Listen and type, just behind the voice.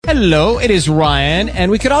Hello, it is Ryan,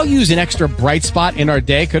 and we could all use an extra bright spot in our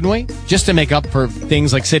day, couldn't we? Just to make up for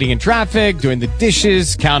things like sitting in traffic, doing the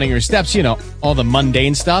dishes, counting your steps, you know, all the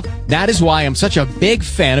mundane stuff. That is why I'm such a big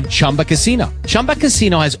fan of Chumba Casino. Chumba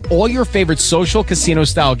Casino has all your favorite social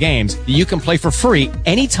casino-style games that you can play for free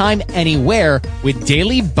anytime, anywhere with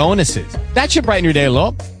daily bonuses. That should brighten your day a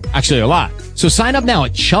little. Actually, a lot. So sign up now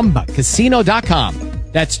at ChumbaCasino.com.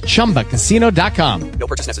 That's ChumbaCasino.com. No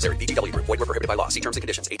purchase necessary. VGW Group. Void where prohibited by law. See terms and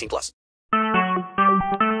conditions. 18+.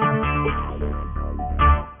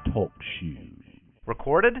 Talk shoes.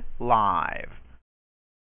 Recorded live.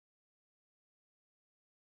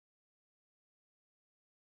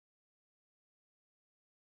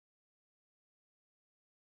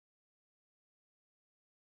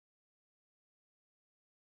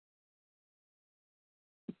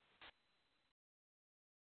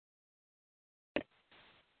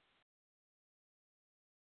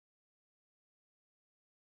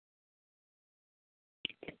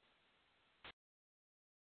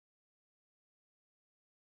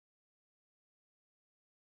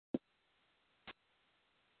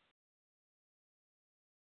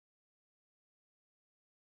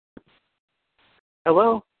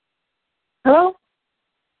 Hello? Hello?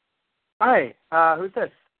 Hi, who's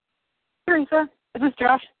this? Teresa, is this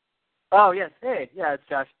Josh? Oh, yes, hey, yeah, it's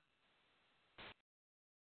Josh.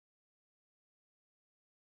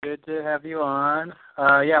 Good to have you on.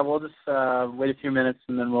 Yeah, we'll just wait a few minutes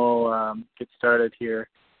and then we'll get started here.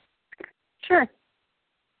 Sure.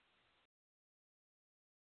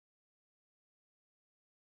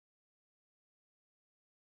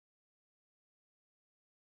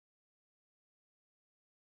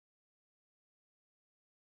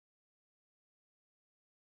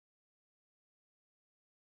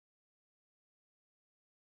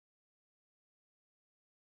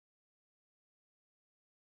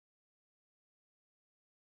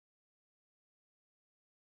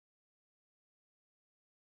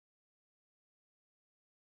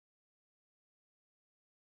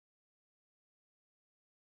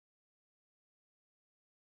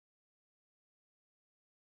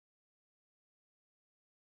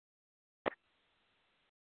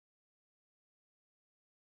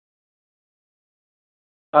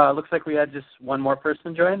 Looks like we had just one more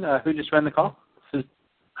person join. Who just ran the call?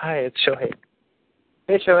 Hi, it's Shohei.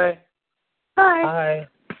 Hey, Shohei. Hi.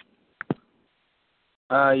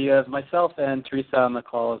 Hi. You have myself and Teresa on the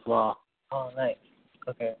call as well. Oh, nice.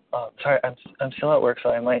 Okay. Sorry, I'm still at work,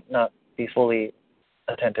 so I might not be fully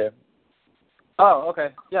attentive. Oh,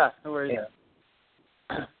 okay. Yeah, no worries.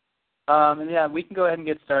 Yeah. And yeah, we can go ahead and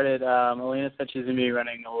get started. Elena said she's going to be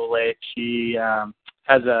running a little late. She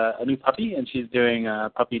has a new puppy, and she's doing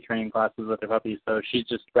puppy training classes with her puppy, so she's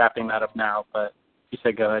just wrapping that up now, but she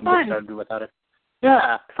said go ahead and get started without her.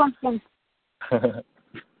 Yeah. Fun. She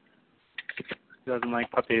doesn't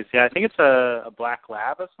like puppies. Yeah, I think it's a black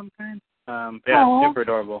lab of some kind. Yeah, Aww. super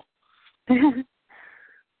adorable.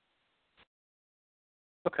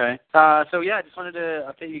 Okay. So yeah, I just wanted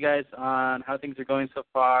to update you guys on how things are going so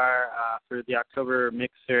far for the October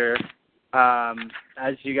mixer.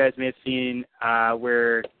 As you guys may have seen,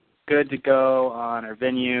 we're good to go on our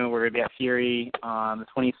venue. We're going to be at Fury on the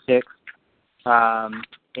 26th,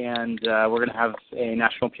 and we're going to have a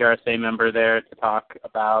national PRSA member there to talk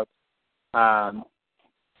about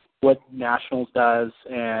what Nationals does,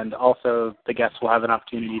 and also the guests will have an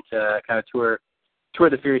opportunity to kind of tour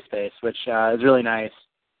the Fury space, which is really nice.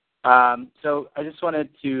 So I just wanted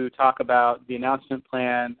to talk about the announcement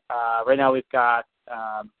plan. Right now we've got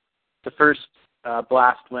the first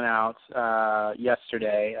blast went out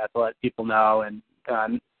yesterday to let people know, and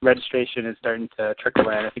registration is starting to trickle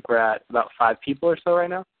in. I think we're at about 5 people or so right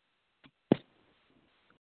now.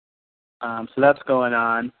 So that's going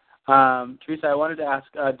on. Teresa, I wanted to ask,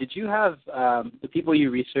 did you have the people you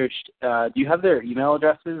researched, do you have their email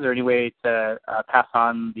addresses or any way to pass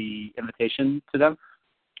on the invitation to them?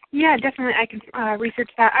 Yeah, definitely. I can research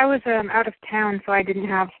that. I was out of town, so I didn't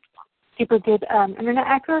have super good internet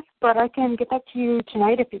access, but I can get that to you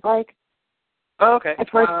tonight if you'd like. Oh, okay. As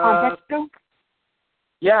far as contact go?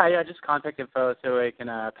 Yeah, just contact info so I can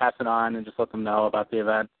pass it on and just let them know about the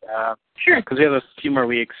event. Sure. Because we have a few more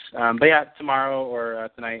weeks. But yeah, tomorrow or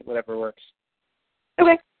tonight, whatever works.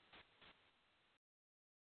 Okay.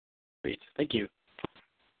 Great. Thank you.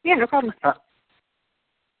 Yeah, no problem.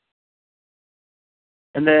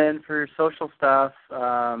 And then for social stuff,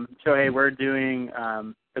 Shohei, we're doing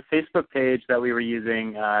the Facebook page that we were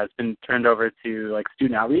using has been turned over to like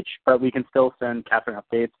student outreach, but we can still send Catherine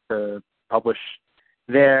updates to publish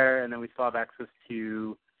there, and then we still have access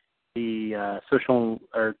to the social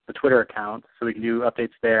or the Twitter account, so we can do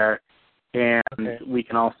updates there. and Okay. we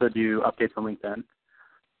can also do updates on LinkedIn.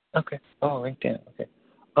 Okay. Oh, LinkedIn. Okay.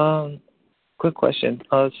 Quick question.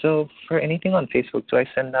 So for anything on Facebook, do I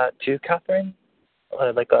send that to Catherine,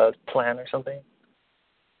 like a plan or something?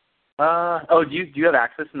 Do you have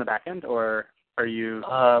access in the back end, or are you?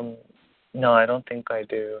 No, I don't think I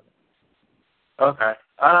do. Okay.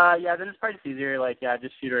 Yeah, then it's probably just easier. Like, yeah,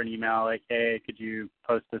 just shoot her an email. Like, hey, could you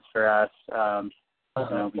post this for us?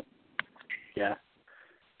 Yeah.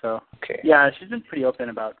 So. Okay. Yeah, she's been pretty open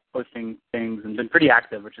about posting things and been pretty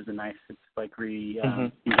active, which is nice. It's like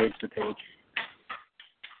engaged the page.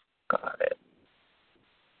 Got it.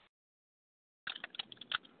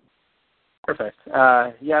 Perfect.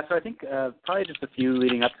 Yeah, so I think probably just a few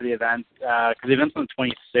leading up to the event, because the event's on the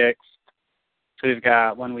 26th. So we've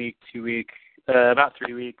got 1 week, 2 weeks, about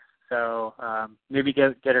 3 weeks. So maybe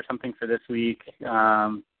get her something for this week,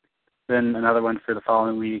 then another one for the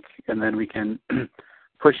following week, and then we can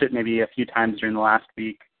push it maybe a few times during the last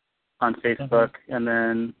week on Facebook, and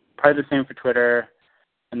then probably the same for Twitter,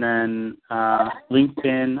 and then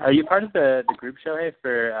LinkedIn. Are you part of the group show, hey,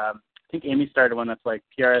 for, I think Amy started one that's like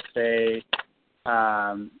PRSA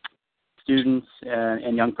students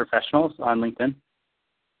and young professionals on LinkedIn?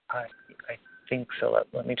 I think so.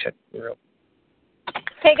 Let me check real.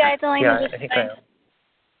 Hey guys, Elena. Yeah, I think I am.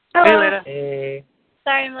 Hello. Hey, Leda. Hey.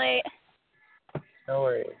 Sorry I'm late. No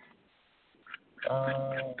worries.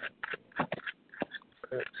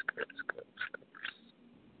 Groups.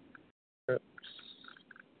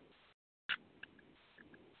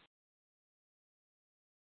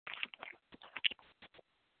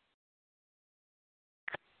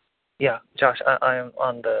 Yeah, Josh, I am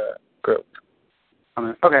on the group.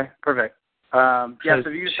 Okay, perfect. Yeah, so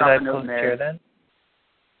if you just should drop I a note post in there. here then?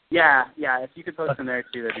 Yeah, if you could post in there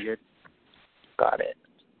too, that'd be good. Got it.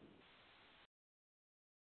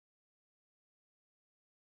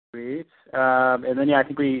 Sweet. And then, yeah, I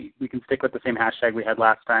think we can stick with the same hashtag we had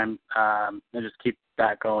last time, and just keep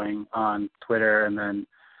that going on Twitter, and then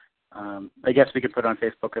I guess we could put it on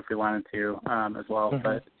Facebook if we wanted to as well.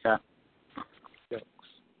 But, yeah.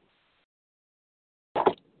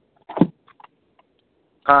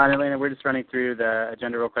 And Elena, we're just running through the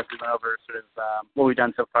agenda real quick. We went over sort of what we've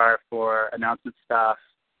done so far for announcement stuff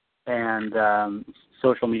and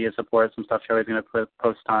social media support, some stuff Shelley's going to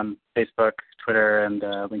post on Facebook, Twitter, and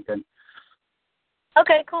LinkedIn.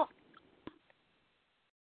 Okay, cool.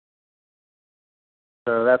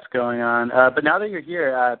 So that's going on. But now that you're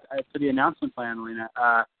here, for the announcement plan, Elena,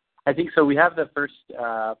 I think so we have the first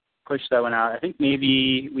push that went out. I think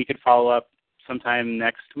maybe we could follow up sometime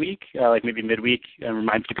next week, like maybe midweek, and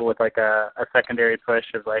remind people with like a secondary push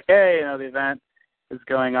of like, hey, the event is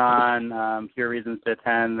going on, here are reasons to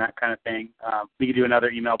attend, that kind of thing. We could do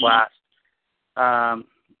another email blast. And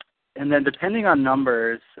then depending on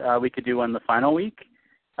numbers, we could do one the final week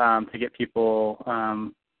to get people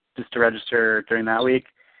just to register during that week,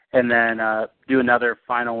 and then do another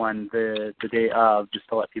final one the day of, just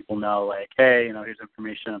to let people know, like, hey, here's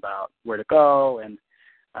information about where to go, and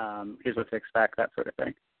here's what to expect, that sort of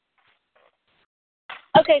thing.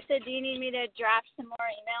 Okay, so do you need me to draft some more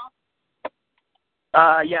emails?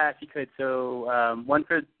 Yeah, if you could. So one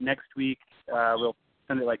for next week, we'll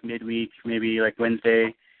send it like midweek, maybe like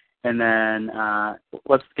Wednesday, and then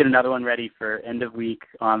let's get another one ready for end of week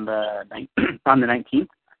on the 19th,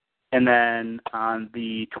 and then on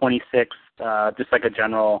the 26th, just like a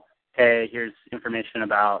general, hey, here's information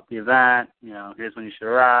about the event, here's when you should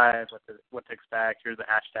arrive, what to expect, here's the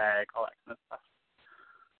hashtag, all that kind of stuff.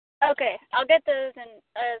 Okay, I'll get those in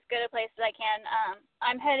as good a place as I can.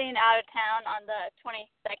 I'm heading out of town on the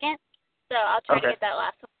 22nd, so I'll try to get that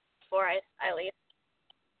last one before I leave.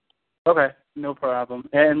 Okay, no problem.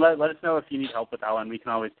 And let us know if you need help with that one. We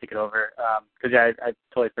can always take it over. Because, I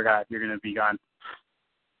totally forgot you're going to be gone.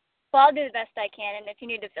 Well, I'll do the best I can, and if you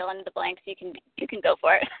need to fill in the blanks, you can go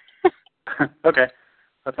for it. Okay,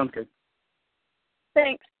 that sounds good.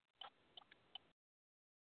 Thanks.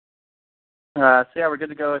 So, yeah, we're good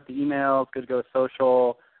to go with the emails, good to go with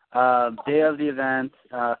social. Day of the event,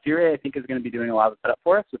 Fury, I think, is going to be doing a lot of the setup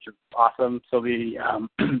for us, which is awesome. So it'll be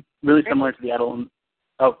really similar to the Edelman.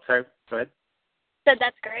 Oh, sorry, go ahead. So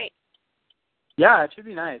that's great. Yeah, it should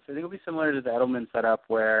be nice. I think it'll be similar to the Edelman setup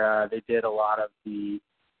where they did a lot of the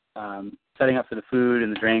setting up for the food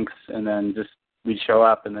and the drinks, and then just we'd show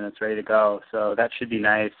up and then it's ready to go. So that should be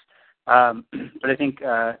nice. But I think,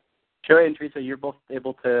 Joey and Teresa, you're both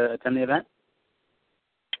able to attend the event?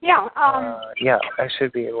 Yeah. Yeah, I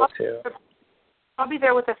should be able to. I'll be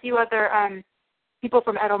there with a few other people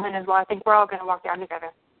from Edelman as well. I think we're all going to walk down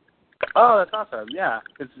together. Oh, that's awesome. Yeah,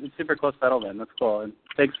 it's super close to Edelman. That's cool. And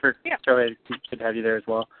thanks for Joey. Good to have you there as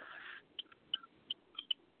well.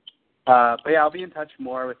 But yeah, I'll be in touch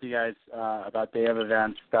more with you guys about day of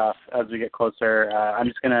event stuff as we get closer. I'm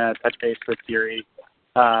just going to touch base with Theory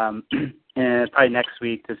and probably next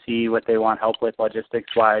week to see what they want help with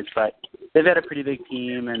logistics-wise. But they've had a pretty big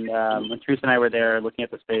team, and when Teresa and I were there looking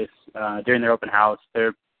at the space during their open house,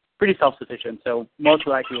 they're pretty self-sufficient. So most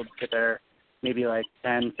likely we'll get there maybe like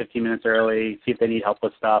 10, 15 minutes early, see if they need help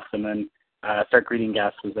with stuff, and then start greeting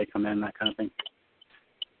guests as they come in, that kind of thing.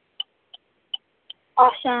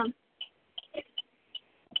 Awesome.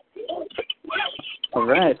 All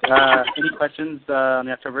right. Any questions on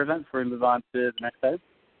the October event before we move on to the next slide?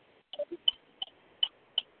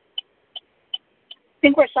 I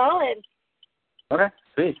think we're solid. Okay,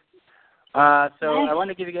 sweet. So nice. I want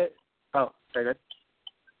to give you guys... Oh, very good.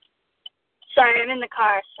 Sorry, I'm in the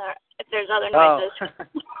car, so if there's other noises.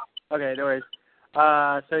 Oh. Okay, no worries.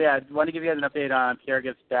 So yeah, I want to give you guys an update on PR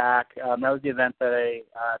Gives Back. That was the event that I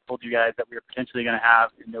told you guys that we were potentially going to have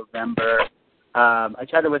in November. I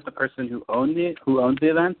chatted with the person who owns the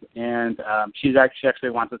event, and she actually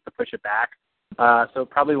wants us to push it back. So it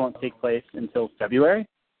probably won't take place until February.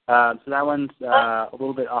 So that one's a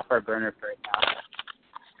little bit off our burner for right now.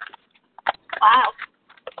 Wow.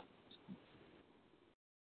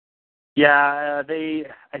 Yeah,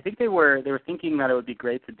 I think they were thinking that it would be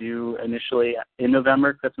great to do initially in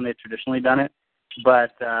November, because that's when they've traditionally done it.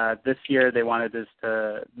 But this year they wanted us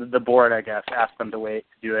the board, I guess, asked them to wait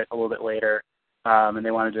to do it a little bit later, and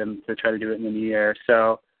they wanted them to try to do it in the new year.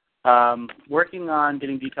 So working on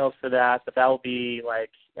getting details for that, but that will be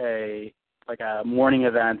like a morning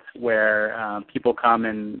event where people come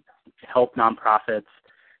and help nonprofits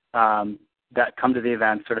that come to the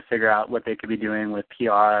event sort of figure out what they could be doing with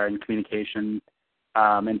PR and communication,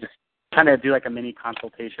 and just kind of do like a mini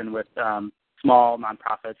consultation with small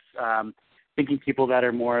nonprofits, thinking people that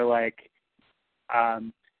are more like,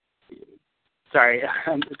 thinking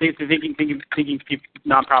people,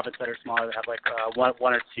 nonprofits that are smaller that have like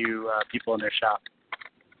one or two people in their shop.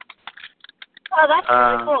 Oh, that's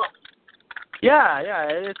really cool. Yeah,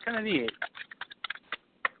 it's kind of neat.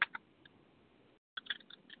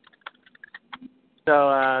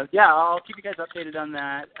 So, yeah, I'll keep you guys updated on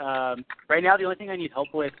that. Right now, the only thing I need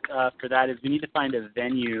help with for that is we need to find a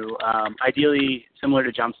venue, ideally similar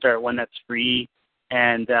to Jumpstart, one that's free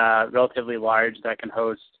and relatively large that can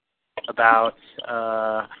host about,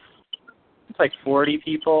 it's like 40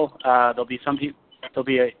 people. There'll be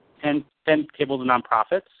 10 tables of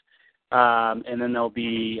nonprofits, and then there'll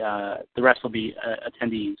be, the rest will be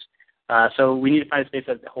attendees. So we need to find a space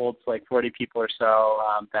that holds like 40 people or so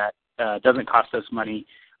that doesn't cost us money.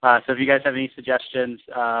 So if you guys have any suggestions,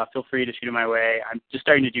 feel free to shoot them my way. I'm just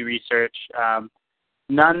starting to do research.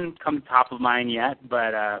 None come top of mind yet,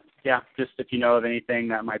 but yeah, just if you know of anything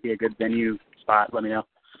that might be a good venue spot, let me know.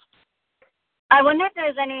 I wonder if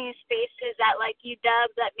there's any spaces at like UW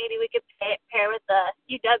that maybe we could pair with the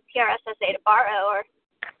UW PRSA to borrow or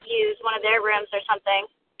use one of their rooms or something.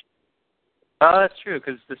 Oh, that's true,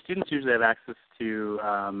 because the students usually have access to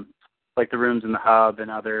like the rooms in the hub and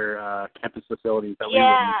other campus facilities that we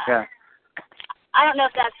wouldn't. Yeah. I don't know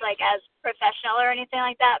if that's like as professional or anything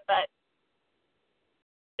like that, but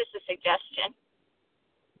just a suggestion.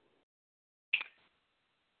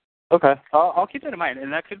 Okay, I'll keep that in mind,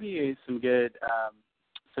 and that could be some good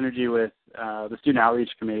synergy with the Student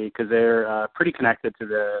Outreach Committee, because they're pretty connected to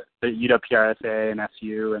the UW PRSA and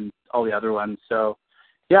SU and all the other ones. So,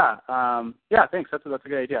 yeah, thanks. That's a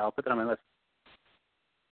good idea. I'll put that on my list.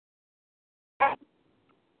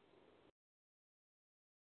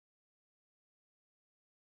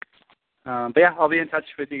 But yeah, I'll be in touch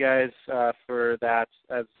with you guys for that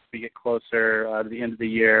as we get closer to the end of the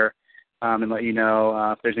year, and let you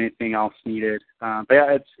know if there's anything else needed. But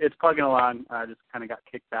yeah, it's plugging along. Just kind of got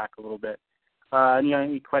kicked back a little bit.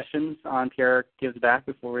 Any questions on PR Gives Back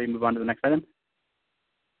before we move on to the next item?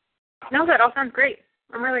 No, that all sounds great.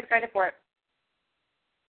 I'm really excited for it.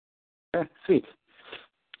 Okay, sweet.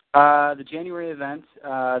 The January event,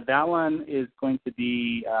 that one is going to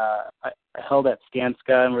be held at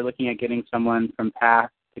Skanska, and we're looking at getting someone from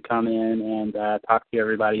PATH to come in and talk to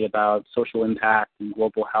everybody about social impact and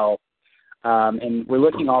global health. And we're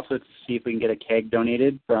looking also to see if we can get a keg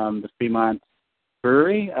donated from the Fremont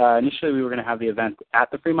Brewery. Initially, we were going to have the event at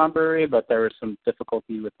the Fremont Brewery, but there was some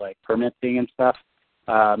difficulty with like permitting and stuff.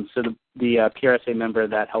 So the PRSA member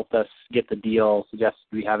that helped us get the deal suggested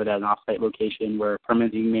we have it at an off-site location where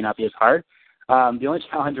permitting may not be as hard. The only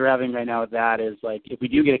challenge we're having right now with that is, like, if we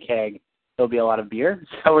do get a keg, there'll be a lot of beer.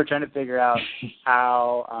 So we're trying to figure out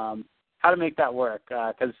how to make that work,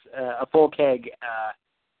 because a full keg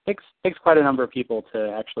takes quite a number of people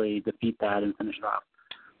to actually defeat that and finish it off.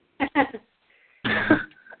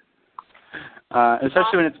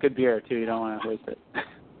 Especially when it's good beer, too. You don't want to waste it.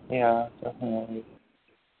 Yeah, definitely.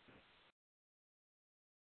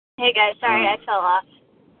 Hey guys, sorry I fell off.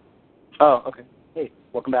 Oh, okay. Hey,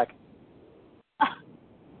 welcome back.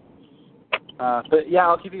 But yeah,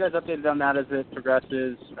 I'll keep you guys updated on that as it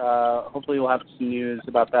progresses. Hopefully we'll have some news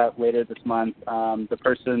about that later this month. The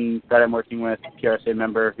person that I'm working with, PRSA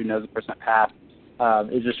member who knows the person that passed,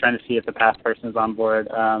 is just trying to see if the past person is on board.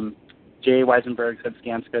 Jay Weisenberg said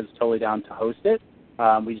Skanska is totally down to host it.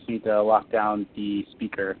 We just need to lock down the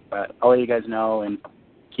speaker. But I'll let you guys know and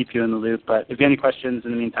keep you in the loop. But if you have any questions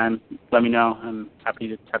in the meantime, let me know. I'm happy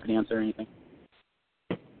to answer anything.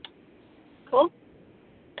 Cool.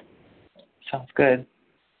 Sounds good.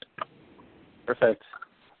 Perfect.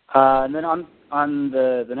 And then on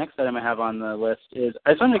the next item I have on the list is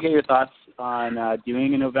I just wanted to get your thoughts on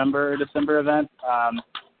doing a November or December event.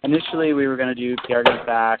 Initially, we were going to do PR Goes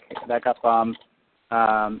Back. That got bumped.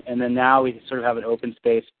 And then now we sort of have an open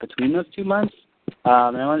space between those 2 months.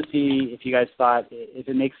 And I want to see if you guys thought if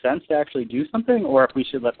it makes sense to actually do something or if we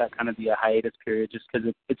should let that kind of be a hiatus period just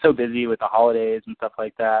because it's so busy with the holidays and stuff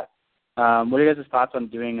like that. What are your guys' thoughts on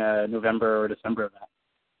doing a November or December event?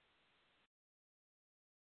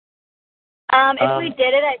 If we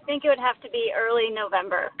did it, I think it would have to be earlier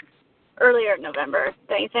November,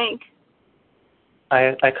 don't you think?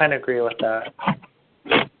 I kind of agree with that.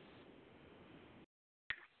 Okay.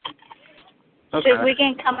 So if we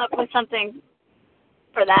can come up with something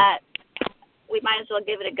for that, we might as well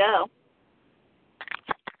give it a go.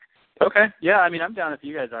 Okay. Yeah, I mean, I'm down if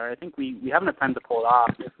you guys are. I think we have enough time to pull it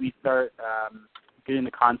off. If we start getting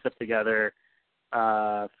the concept together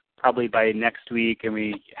probably by next week and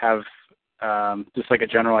we have just like a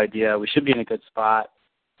general idea, we should be in a good spot.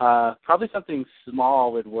 Probably something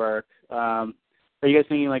small would work. Are you guys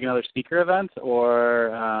thinking like another speaker event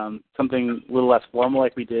or something a little less formal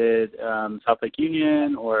like we did South Lake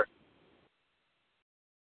Union or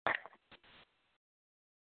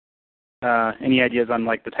any ideas on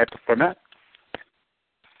like the type of format?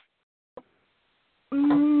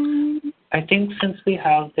 I think since we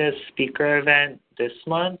have this speaker event this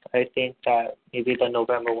month, I think that maybe the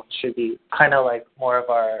November one should be kind of like more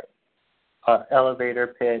of our elevator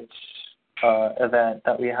pitch event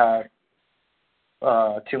that we had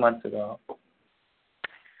 2 months ago.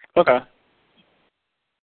 Okay.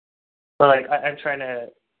 But like I'm trying to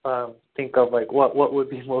think of like what would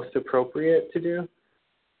be most appropriate to do.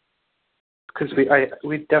 Because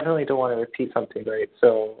we definitely don't want to repeat something, right?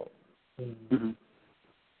 So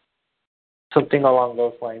something along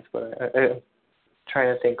those lines. But I'm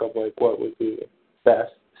trying to think of like what would be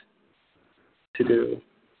best to do.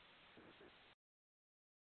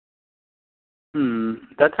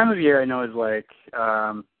 That time of year I know is like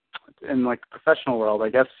in like the professional world, I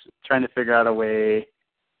guess trying to figure out a way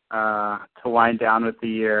to wind down with the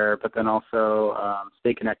year, but then also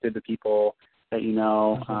stay connected to people that you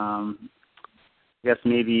know. I guess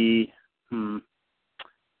maybe do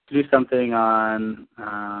something on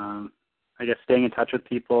I guess staying in touch with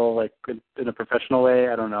people like in a professional way.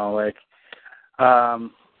 I don't know, like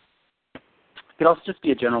it could also just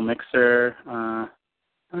be a general mixer.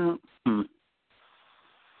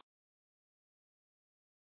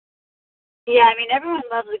 Yeah, I mean, everyone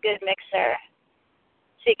loves a good mixer,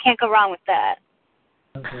 so you can't go wrong with that.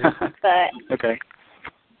 But okay.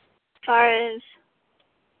 as far as,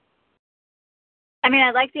 I mean,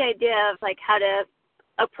 I like the idea of like how to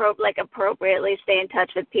appropriately stay in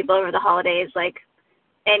touch with people over the holidays, like,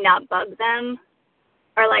 and not bug them,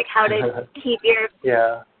 or like how to keep your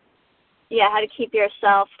how to keep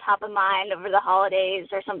yourself top of mind over the holidays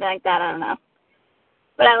or something like that. I don't know,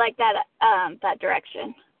 but I like that that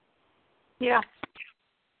direction. Yeah.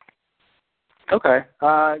 Okay.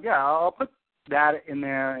 Yeah, I'll put that in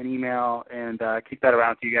there, an email, and keep that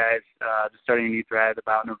around to you guys, just starting a new thread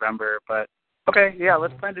about November. But, okay, yeah,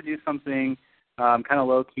 let's plan to do something kind of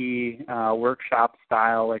low-key, workshop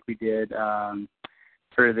style like we did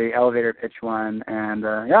for the elevator pitch one. And,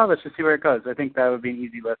 yeah, let's just see where it goes. I think that would be an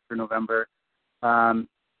easy list for November.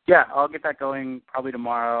 Yeah, I'll get that going probably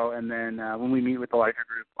tomorrow. And then when we meet with the larger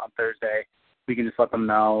group on Thursday, we can just let them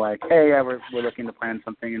know, like, hey, yeah, we're looking to plan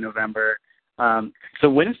something in November. So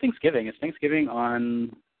when is Thanksgiving? Is Thanksgiving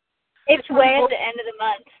on? It's way at the end of the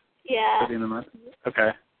month. Yeah. At the end of the month?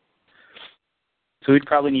 Okay. So we'd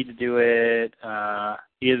probably need to do it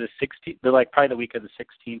either the 16th, probably the week of the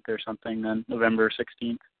 16th or something, then November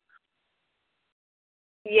 16th.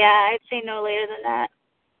 Yeah, I'd say no later than that.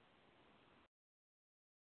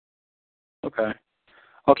 Okay.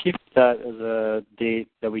 I'll keep that as a date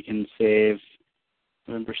that we can save,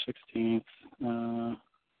 November 16th.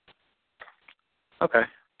 Okay.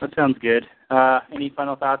 That sounds good. Any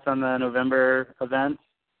final thoughts on the November event?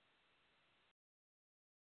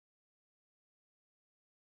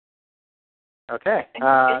 Okay.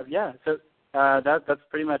 Yeah. So that's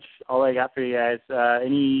pretty much all I got for you guys.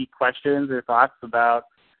 Any questions or thoughts about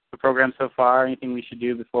the program so far? Anything we should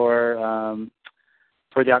do before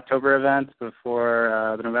for the October event,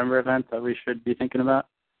 before the November event that we should be thinking about?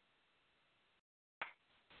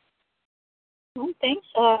 I don't think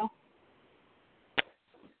so.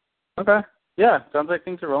 Okay. Yeah. Sounds like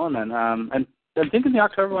things are rolling then. And I'm thinking the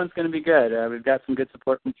October one's going to be good. We've got some good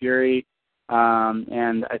support from Fury.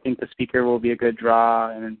 And I think the speaker will be a good draw,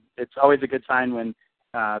 and it's always a good sign when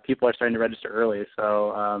people are starting to register early.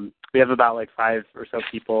 So we have about like 5 or so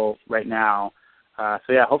people right now.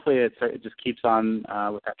 So yeah, hopefully it just keeps on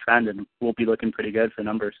with that trend, and we'll be looking pretty good for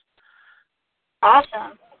numbers.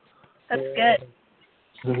 Awesome. That's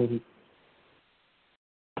good.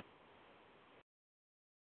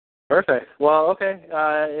 Perfect. Well, okay.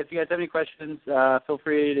 If you guys have any questions, feel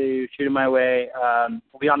free to shoot them my way.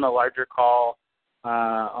 We'll be on the larger call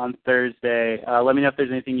on Thursday. Let me know if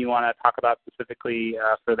there's anything you want to talk about specifically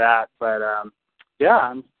for that. But,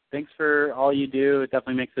 yeah, thanks for all you do. It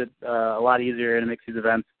definitely makes it a lot easier, and it makes these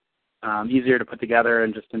events easier to put together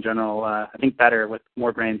and just in general, I think, better with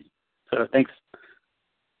more brains. So thanks.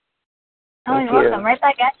 Oh, you're welcome. Right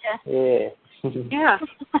back at you. Yeah. Yeah.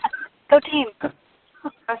 Go team.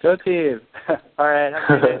 Go team. All right.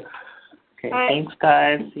 Have a good day. Okay. Bye. Thanks,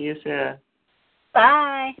 guys. See you soon.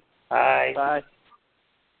 Bye. Bye. Bye.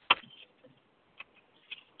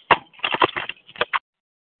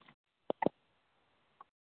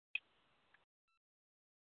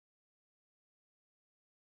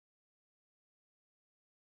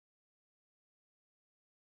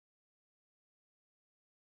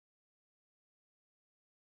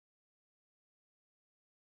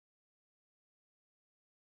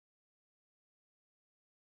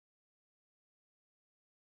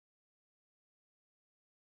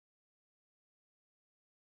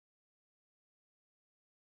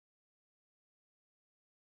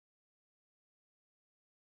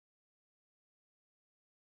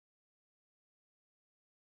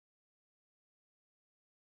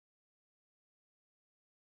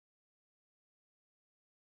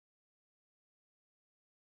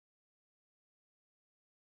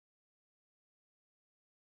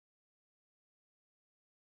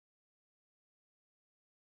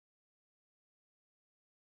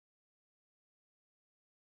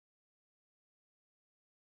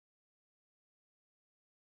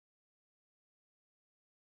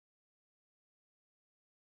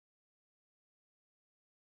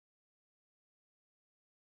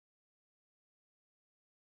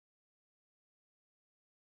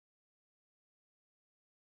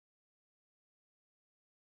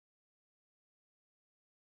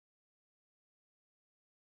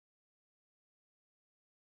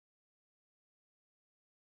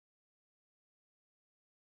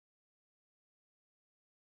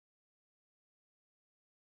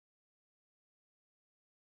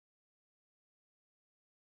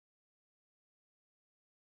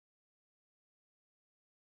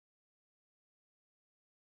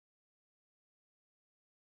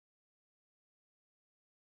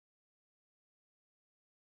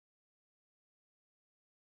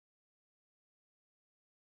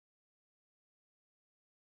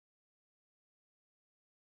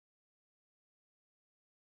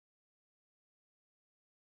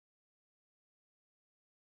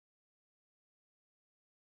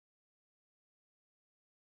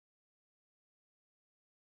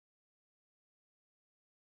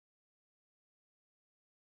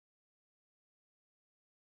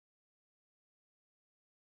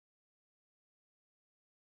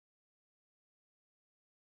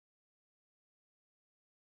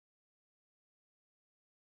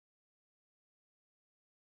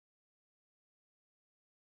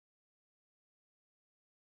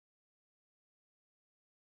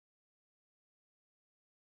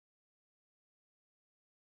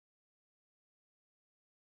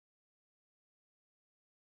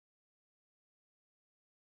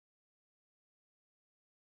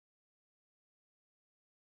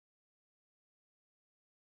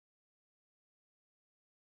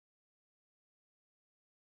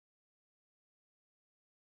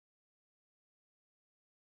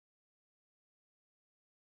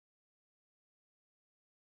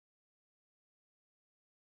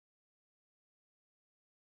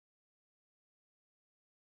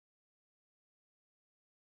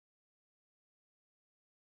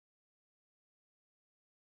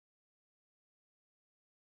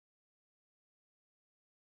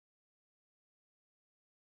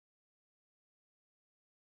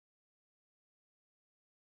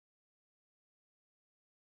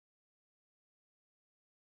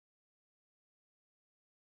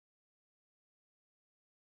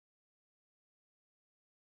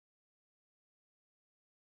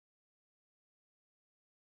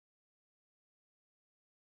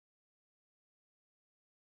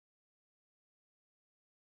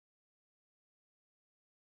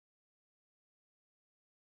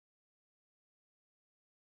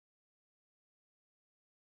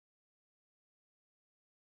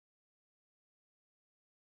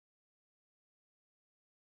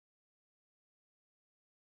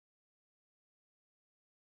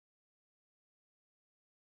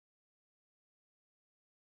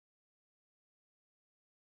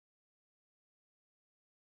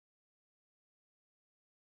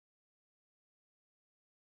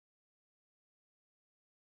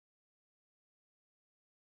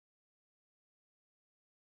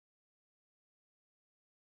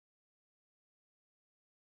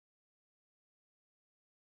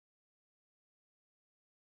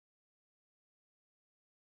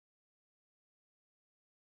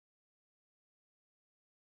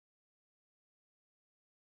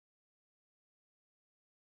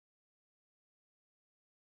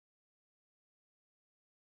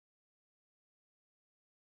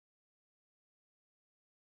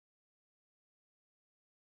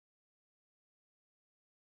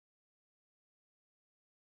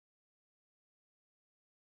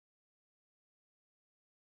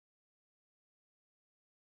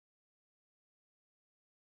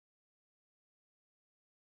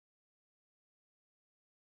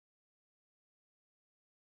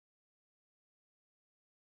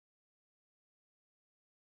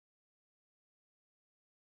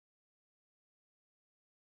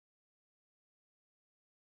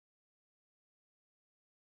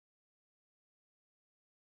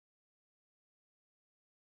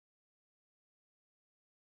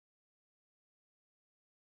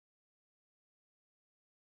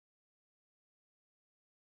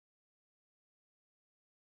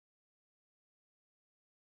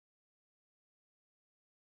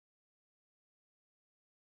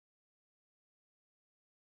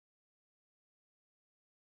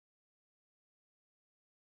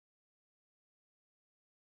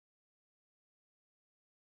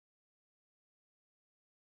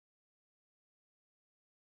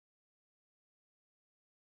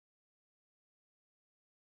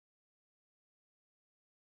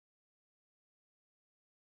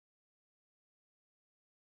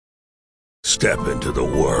 Step into the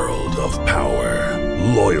world of power,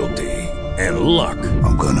 loyalty, and luck.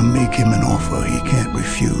 I'm gonna make him an offer he can't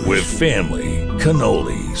refuse. With family,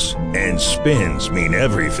 cannolis, and spins mean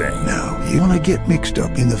everything. Now, you wanna get mixed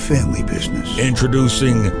up in the family business.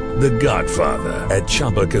 Introducing The Godfather at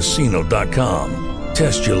ChumbaCasino.com.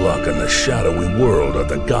 Test your luck in the shadowy world of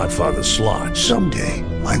The Godfather slot. Someday,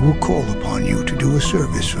 I will call upon you to do a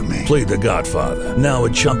service for me. Play The Godfather, now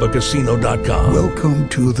at ChumbaCasino.com. Welcome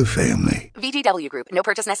to the family. VGW Group. No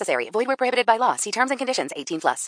purchase necessary. Void where prohibited by law. See terms and conditions. 18+.